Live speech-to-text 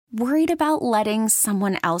Worried about letting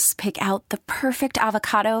someone else pick out the perfect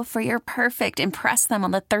avocado for your perfect impress them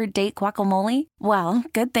on the third date guacamole? Well,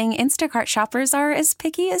 good thing Instacart shoppers are as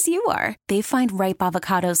picky as you are. They find ripe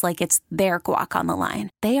avocados like it's their guac on the line.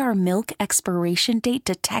 They are milk expiration date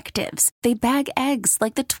detectives. They bag eggs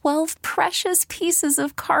like the 12 precious pieces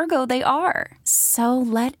of cargo they are. So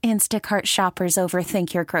let Instacart shoppers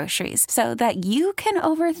overthink your groceries so that you can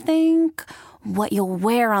overthink what you'll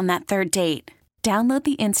wear on that third date. Download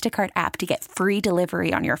the Instacart app to get free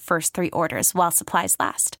delivery on your first 3 orders while supplies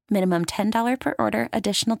last. Minimum $10 per order.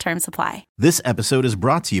 Additional terms apply. This episode is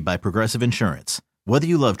brought to you by Progressive Insurance. Whether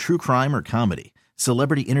you love true crime or comedy,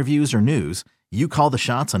 celebrity interviews or news, you call the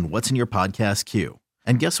shots on what's in your podcast queue.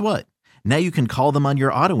 And guess what? Now you can call them on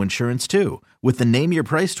your auto insurance too with the Name Your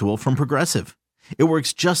Price tool from Progressive. It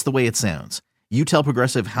works just the way it sounds. You tell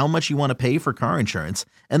Progressive how much you want to pay for car insurance,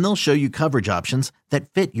 and they'll show you coverage options that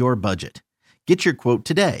fit your budget. Get your quote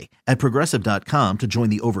today at Progressive.com to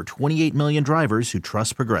join the over 28 million drivers who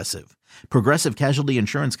trust Progressive. Progressive Casualty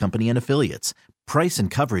Insurance Company and Affiliates. Price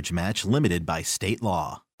and coverage match limited by state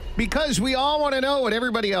law. Because we all want to know what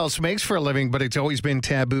everybody else makes for a living, but it's always been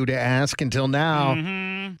taboo to ask until now.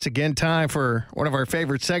 It's again time for one of our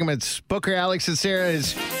favorite segments. Booker, Alex, and Sarah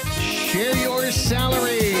is Share Your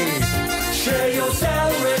Salary. Share your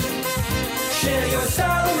salary. Share your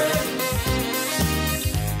salary.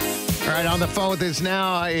 All right, on the phone with us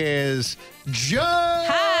now is Joe.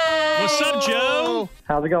 Hi. What's up, Joe?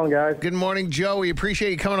 How's it going, guys? Good morning, Joe. We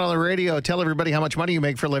appreciate you coming on the radio. Tell everybody how much money you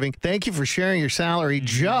make for a living. Thank you for sharing your salary.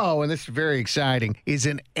 Joe, and this is very exciting, is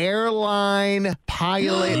an airline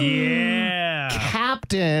pilot.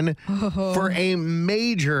 Captain for a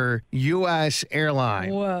major U.S.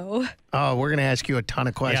 airline. Whoa. Oh, we're going to ask you a ton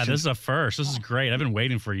of questions. Yeah, this is a first. This is great. I've been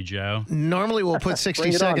waiting for you, Joe. Normally, we'll put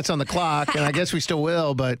 60 seconds on the clock, and I guess we still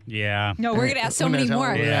will, but... Yeah. No, we're going to ask so many more.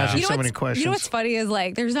 We're going to ask you so many questions. You know what's funny is,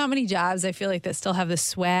 like, there's not many jobs, I feel like, that still have the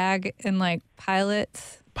swag and, like,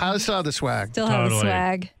 pilots. Pilots still have the swag. Still have the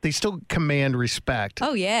swag. They still command respect.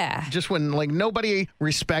 Oh, yeah. Just when, like, nobody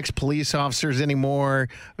respects police officers anymore.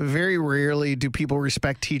 Very rarely do people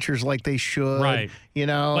respect teachers like they should. Right. You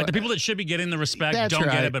know? Like the people that should be getting the respect don't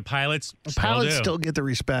get it, but pilots still get the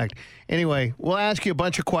respect. Anyway, we'll ask you a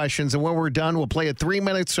bunch of questions, and when we're done, we'll play a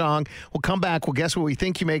 3-minute song. We'll come back, we'll guess what we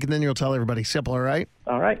think you make, and then you'll tell everybody. Simple, all right?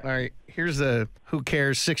 All right. All right. Here's the who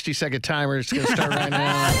cares 60-second timer. It's going to start right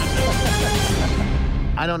now.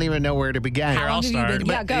 I don't even know where to begin. Here, I'll start.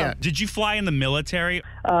 Yeah, go. Yeah. Did you fly in the military?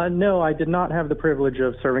 No, I did not have the privilege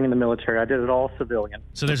of serving in the military. I did it all civilian.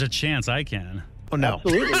 So there's a chance I can. Oh, no.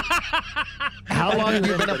 Absolutely. How long have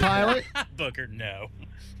you been a pilot? Booker, no.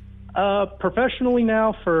 Professionally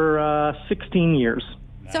now for 16 years.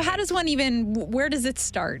 So how does one even, where does it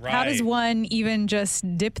start? How does Right. one even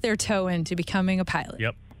just dip their toe into becoming a pilot?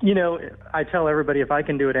 Yep. You know, I tell everybody if I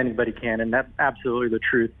can do it, anybody can, and that's absolutely the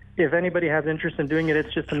truth. If anybody has interest in doing it,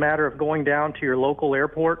 it's just a matter of going down to your local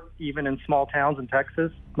airport, even in small towns in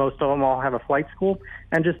Texas. Most of them all have a flight school,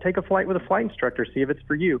 and just take a flight with a flight instructor, see if it's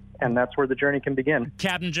for you, and that's where the journey can begin.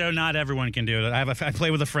 Captain Joe, not everyone can do it. I play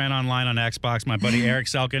with a friend online on Xbox, my buddy Eric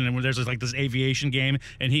Selkin, and there's like this aviation game,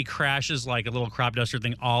 and he crashes like a little crop duster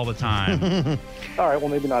thing all the time. All right, well,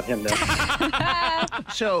 maybe not him then.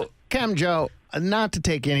 So, Cam Joe, not to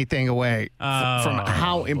take anything away from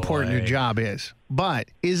how important your job is, but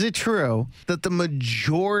is it true that the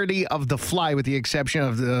majority of the flight, with the exception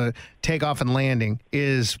of the takeoff and landing,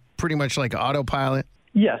 is pretty much like autopilot?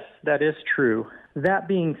 Yes, that is true. That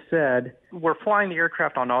being said, we're flying the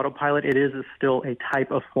aircraft on autopilot. It is still a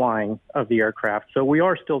type of flying of the aircraft, so we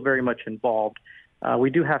are still very much involved.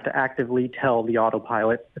 We do have to actively tell the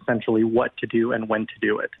autopilot essentially what to do and when to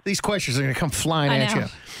do it. These questions are going to come flying at know.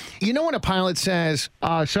 you. You know when a pilot says,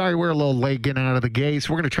 sorry, we're a little late getting out of the gates.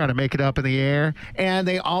 We're going to try to make it up in the air. And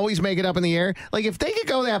they always make it up in the air. Like, if they could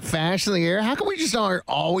go that fast in the air, how come we just aren't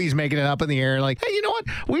always making it up in the air? Like, hey, you know what?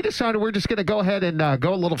 We decided we're just going to go ahead and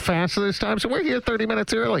go a little faster this time. So we're here 30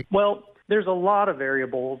 minutes early. Well, there's a lot of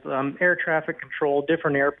variables, air traffic control,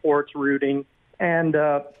 different airports, routing, and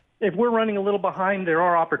if we're running a little behind, there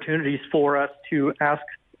are opportunities for us to ask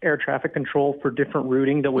air traffic control for different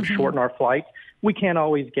routing that would shorten our flight. We can't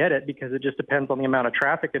always get it because it just depends on the amount of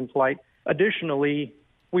traffic in flight. Additionally,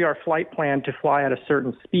 we are flight planned to fly at a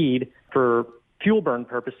certain speed for fuel burn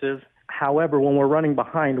purposes. However, when we're running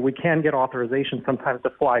behind, we can get authorization sometimes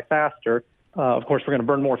to fly faster. Of course, we're going to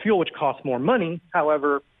burn more fuel, which costs more money.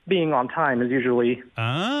 However, being on time is usually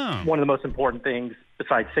one of the most important things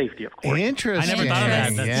besides safety, of course. Interesting. I never thought of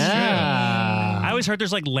that. That's Yeah. true. I always heard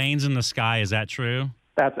there's like lanes in the sky. Is that true?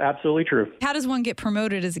 That's absolutely true. How does one get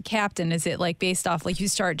promoted as a captain? Is it like based off, like you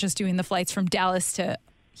start just doing the flights from Dallas to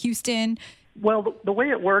Houston? Well, the way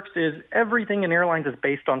it works is everything in airlines is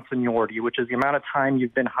based on seniority, which is the amount of time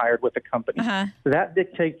you've been hired with the company. That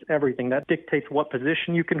dictates everything. That dictates what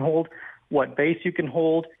position you can hold, what base you can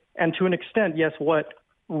hold, and to an extent, yes, what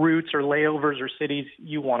routes or layovers or cities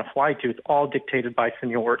you want to fly to. It's all dictated by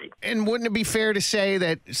seniority. And wouldn't it be fair to say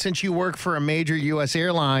that since you work for a major U.S.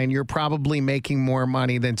 airline, you're probably making more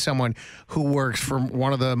money than someone who works for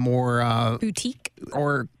one of the more boutique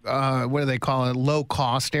or what do they call it,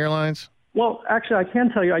 low-cost airlines? Well, actually, I can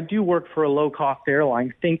tell you I do work for a low-cost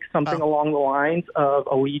airline. Think something along the lines of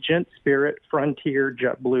Allegiant, Spirit, Frontier,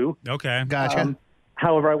 JetBlue. Okay. Gotcha.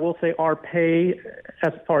 However, I will say our pay,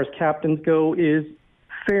 as far as captains go, is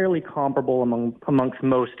fairly comparable amongst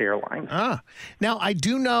most airlines. Now, I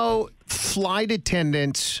do know flight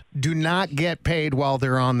attendants do not get paid while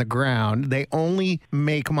they're on the ground. They only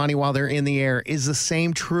make money while they're in the air. Is the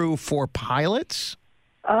same true for pilots?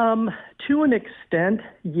 To an extent,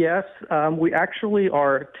 yes. We actually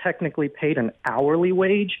are technically paid an hourly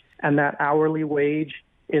wage, and that hourly wage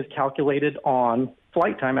is calculated on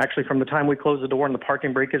flight time, actually from the time we close the door and the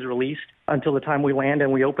parking brake is released until the time we land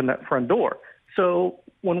and we open that front door. So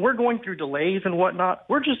when we're going through delays and whatnot,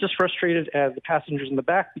 we're just as frustrated as the passengers in the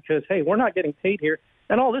back because, hey, we're not getting paid here.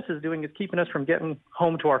 And all this is doing is keeping us from getting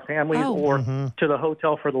home to our families or to the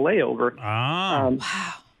hotel for the layover. Wow.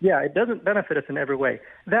 Yeah, it doesn't benefit us in every way.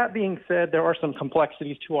 That being said, there are some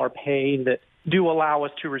complexities to our pay that do allow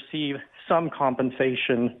us to receive some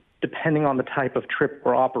compensation depending on the type of trip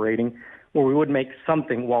we're operating, where we would make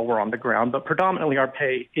something while we're on the ground. But predominantly our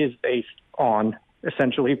pay is based on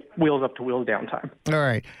essentially wheels up to wheels downtime. All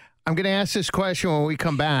right. I'm going to ask this question when we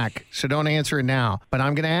come back, so don't answer it now. But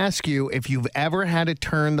I'm going to ask you if you've ever had to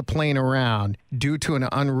turn the plane around due to an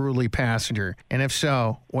unruly passenger. And if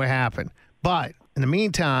so, what happened? But in the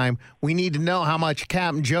meantime, we need to know how much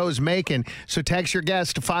Captain Joe's making. So text your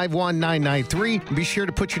guest to 51993. Be sure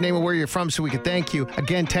to put your name and where you're from so we can thank you.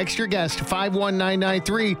 Again, text your guest to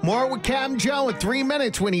 51993. More with Captain Joe in 3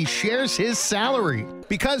 minutes when he shares his salary.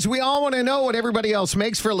 Because we all want to know what everybody else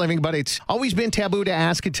makes for a living, but it's always been taboo to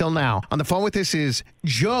ask until now. On the phone with us is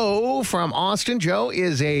Joe from Austin. Joe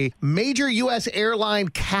is a major U.S. airline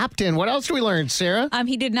captain. What else do we learn, Sarah?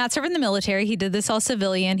 He did not serve in the military. He did this all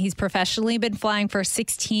civilian. He's professionally been flying for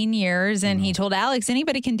 16 years, and he told Alex,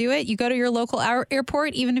 anybody can do it. You go to your local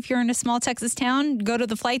airport, even if you're in a small Texas town, go to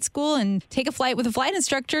the flight school and take a flight with a flight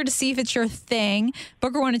instructor to see if it's your thing.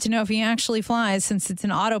 Booker wanted to know if he actually flies since it's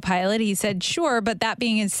an autopilot. He said, sure, but that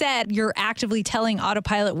being said, you're actively telling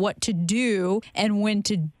autopilot what to do and when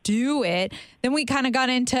to do it. Then we kind of got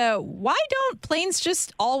into why don't planes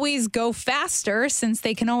just always go faster since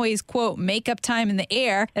they can always, quote, make up time in the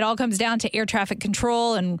air. It all comes down to air traffic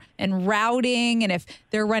control and routing. And if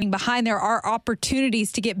they're running behind, there are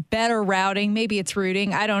opportunities to get better routing. Maybe it's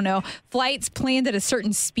routing. I don't know. Flights planned at a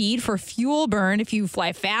certain speed for fuel burn. If you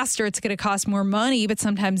fly faster, it's going to cost more money. But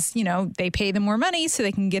sometimes, they pay them more money so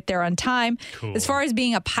they can get there on time. Cool. As far as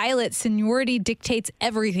being a pilot, seniority dictates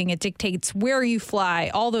everything. It dictates where you fly,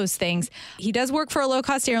 all those things. He does work for a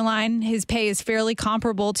low-cost airline. His pay is fairly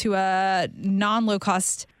comparable to a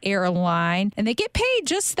non-low-cost airline, and they get paid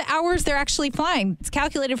just the hours they're actually flying. It's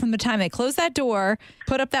calculated from the time they close that door,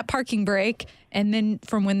 put up that parking brake, and then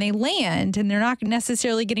from when they land, and they're not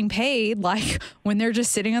necessarily getting paid like when they're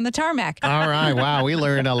just sitting on the tarmac. All right. Wow. We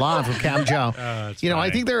learned a lot from Captain Joe. I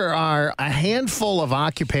think there are a handful of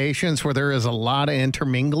occupations where there is a lot of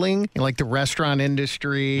intermingling, like the restaurant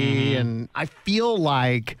industry. And I feel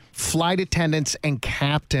like flight attendants and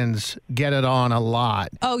captains get it on a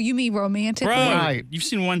lot. Oh, you mean romantically? Right. You've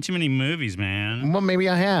seen one too many movies, man. Well, maybe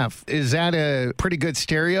I have. Is that a pretty good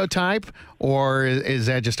stereotype, or is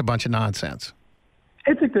that just a bunch of nonsense?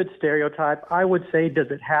 It's a good stereotype. I would say, does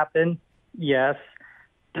it happen? Yes.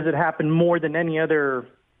 Does it happen more than any other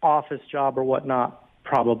office job or whatnot?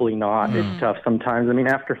 Probably not. It's tough sometimes. I mean,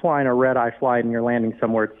 after flying a red-eye flight and you're landing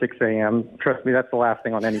somewhere at 6 a.m., trust me, that's the last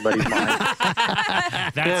thing on anybody's mind.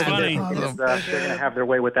 That's funny. They're going to have their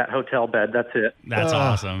way with that hotel bed. That's it. That's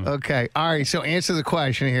awesome. Okay. All right. So answer the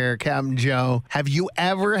question here, Captain Joe. Have you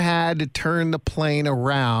ever had to turn the plane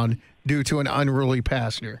around due to an unruly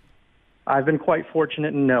passenger? I've been quite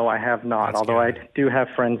fortunate, and no, I have not, That's although good. I do have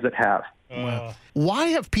friends that have. Why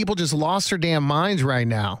have people just lost their damn minds right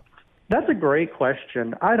now? That's a great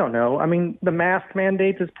question. I don't know. I mean, the mask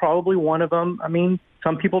mandates is probably one of them. I mean,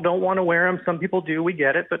 some people don't want to wear them. Some people do. We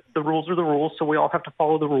get it. But the rules are the rules, so we all have to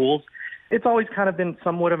follow the rules. It's always kind of been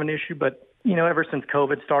somewhat of an issue, but, ever since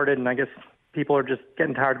COVID started, and I guess people are just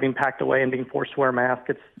getting tired of being packed away and being forced to wear a mask,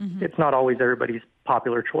 it's not always everybody's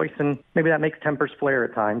popular choice, and maybe that makes tempers flare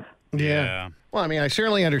at times. Yeah. Well, I mean, I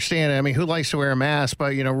certainly understand it. I mean, who likes to wear a mask?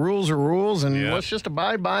 But, rules are rules, and Yep. let's just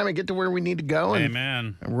abide by them and get to where we need to go and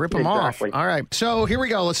Amen. rip them Exactly. off. All right. So here we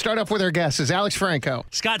go. Let's start off with our guests. Is Alex Franco.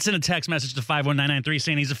 Scott sent a text message to 51993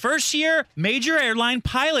 saying he's a first-year major airline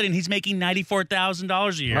pilot, and he's making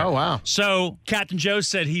 $94,000 a year. Oh, wow. So Captain Joe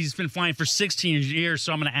said he's been flying for 16 years,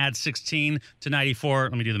 so I'm going to add 16 to 94.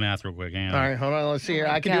 Let me do the math real quick. Hang on. All right, hold on. Let's see here.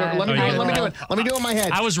 I can do it. God. Let me Oh, do yeah. it. Let me do it. Let me do it in my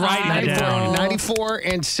head. I was writing it 94, down. 94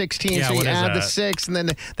 and 16. Yeah, so you what is add the that? 6, and then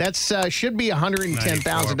that's should be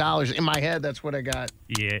 $110,000 in my head. That's what I got.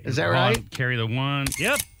 Yeah. Is that hold on. right? Carry the 1.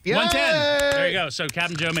 Yep. Yay! 110. There you go. So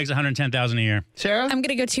Captain Joe makes $110,000 a year. Sarah? I'm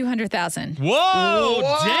gonna go 200,000. Whoa,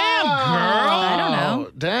 damn, girl. I don't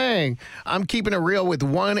know. Dang. I'm keeping it real with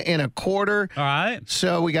 1 1/4. All right.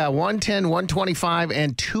 So we got 110, 125,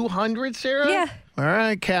 and 200, Sarah? Yeah. All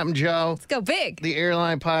right, Captain Joe, Let's go big. the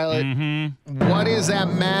airline pilot. Mm-hmm. What is that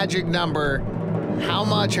magic number? How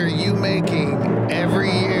much are you making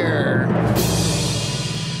every year?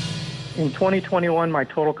 In 2021, my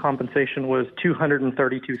total compensation was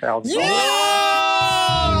 $232,000.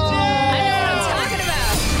 I know what I'm talking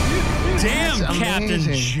about. Damn, That's Captain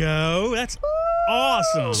amazing. Joe. That's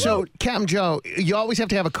awesome. So, Captain Joe, you always have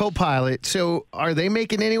to have a co-pilot. So, are they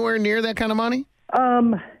making anywhere near that kind of money?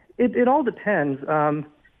 It all depends.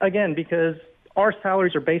 Again, because our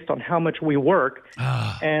salaries are based on how much we work,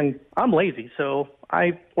 and I'm lazy, so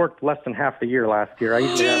I worked less than half the year last year. I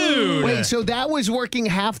usually have Dude. Wait, so that was working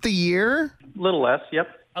half the year? a little less. Yep.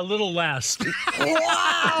 A little less.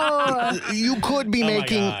 You could be my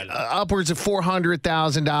making God. upwards of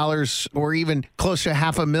 $400,000 or even close to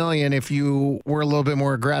 $500,000 if you were a little bit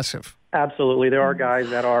more aggressive. Absolutely. There are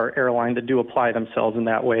guys at our airline that do apply themselves in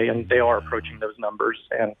that way, and they are approaching those numbers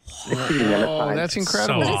and exceeding them at Oh, times. that's So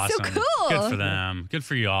incredible. That's so awesome. cool. Good for them. Good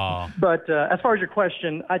for y'all. But as far as your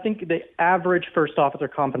question, I think the average first officer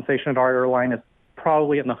compensation at our airline is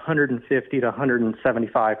probably in the $150,000 to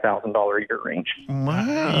 $175,000 a year range.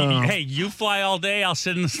 Wow. Hey, you fly all day. I'll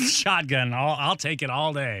sit in the shotgun. I'll take it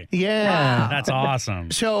all day. Yeah. That's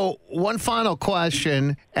awesome. So, one final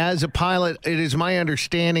question. As a pilot, it is my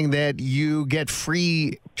understanding that you get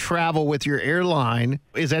free travel with your airline.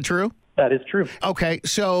 Is that true? That is true. Okay,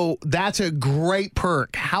 so that's a great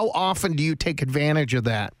perk. How often do you take advantage of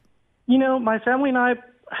that? My family and I,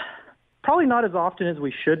 probably not as often as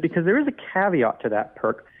we should, because there is a caveat to that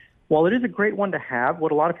perk. While it is a great one to have,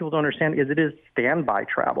 what a lot of people don't understand is it is standby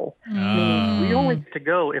travel. Meaning we only get to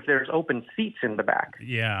go if there's open seats in the back.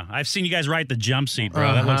 Yeah. I've seen you guys ride the jump seat,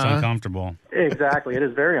 bro. That looks uncomfortable. Exactly. It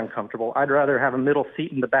is very uncomfortable. I'd rather have a middle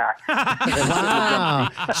seat in the back. Wow.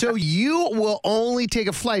 So you will only take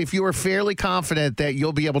a flight if you are fairly confident that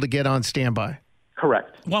you'll be able to get on standby.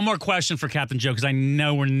 Correct. One more question for Captain Joe, because I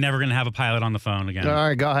know we're never going to have a pilot on the phone again. All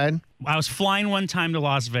right, go ahead. I was flying one time to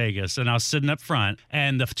Las Vegas, and I was sitting up front,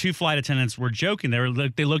 and the two flight attendants were joking. They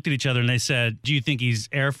looked at each other, and they said, "Do you think he's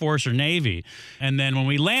Air Force or Navy?" And then when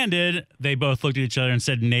we landed, they both looked at each other and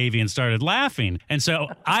said Navy and started laughing. And so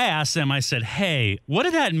I asked them, I said, "Hey, what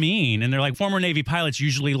did that mean?" And they're like, "Former Navy pilots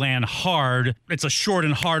usually land hard. It's a short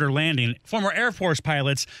and harder landing. Former Air Force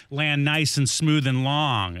pilots land nice and smooth and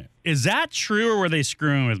long." Is that true, or were they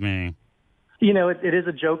screwing with me? It is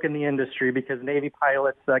a joke in the industry because Navy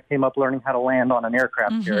pilots came up learning how to land on an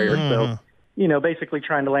aircraft carrier. So, basically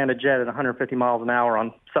trying to land a jet at 150 miles an hour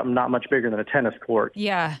on something not much bigger than a tennis court.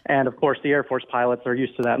 Yeah. And, of course, the Air Force pilots are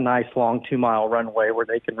used to that nice, long 2-mile runway where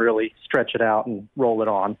they can really stretch it out and roll it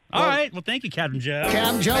on. All right. Well, thank you, Captain Joe.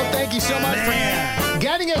 Captain Joe, thank you so much for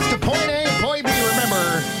getting us to point A and point B.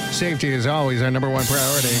 Remember, safety is always our number one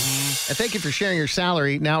priority. And thank you for sharing your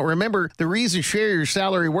salary. Now, remember, the reason Share Your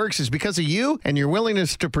Salary works is because of you and your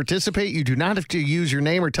willingness to participate. You do not have to use your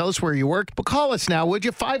name or tell us where you work, but call us now, would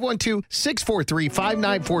you?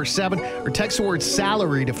 512-643-5947 or text the word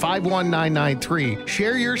salary to 51993.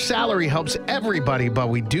 Share Your Salary helps everybody, but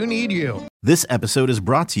we do need you. This episode is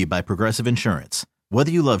brought to you by Progressive Insurance.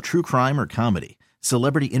 Whether you love true crime or comedy,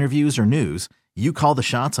 celebrity interviews or news, you call the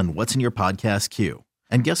shots on what's in your podcast queue.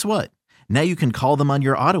 And guess what? Now you can call them on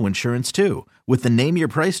your auto insurance too with the Name Your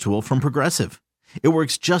Price tool from Progressive. It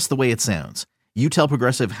works just the way it sounds. You tell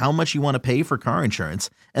Progressive how much you want to pay for car insurance,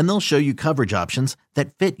 and they'll show you coverage options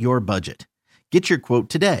that fit your budget. Get your quote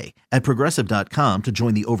today at Progressive.com to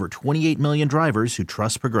join the over 28 million drivers who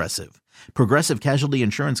trust Progressive. Progressive Casualty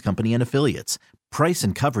Insurance Company and Affiliates. Price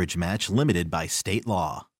and coverage match limited by state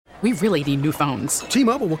law. We really need new phones.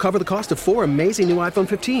 T-Mobile will cover the cost of 4 amazing new iPhone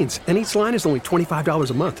 15s, and each line is only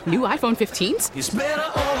 $25 a month. New iPhone 15s? It's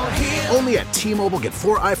better over here. Only at T-Mobile, get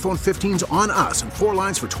 4 iPhone 15s on us and 4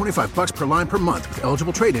 lines for $25 per line per month with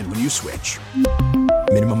eligible trade-in when you switch.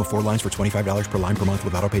 Minimum of 4 lines for $25 per line per month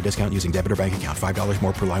with autopay discount using debit or bank account. $5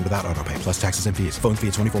 more per line without autopay, plus taxes and fees. Phone fee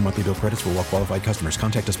at 24 monthly bill credits for well qualified customers.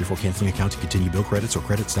 Contact us before canceling account to continue bill credits or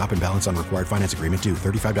credit stop and balance on required finance agreement due.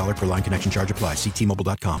 $35 per line connection charge applies. See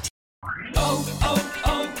T-Mobile.com.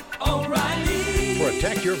 O'Reilly.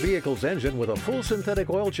 Protect your vehicle's engine with a full synthetic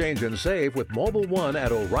oil change and save with Mobile One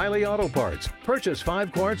at O'Reilly Auto Parts. Purchase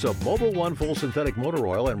 5 quarts of Mobile One full synthetic motor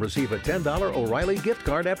oil and receive a $10 O'Reilly gift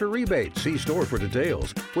card after rebate. See store for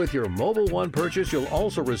details. With your Mobile One purchase, you'll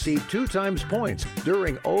also receive 2 times points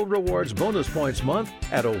during O Rewards Bonus Points Month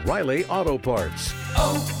at O'Reilly Auto Parts.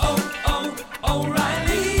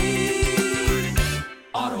 O'Reilly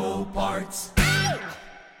Auto Parts.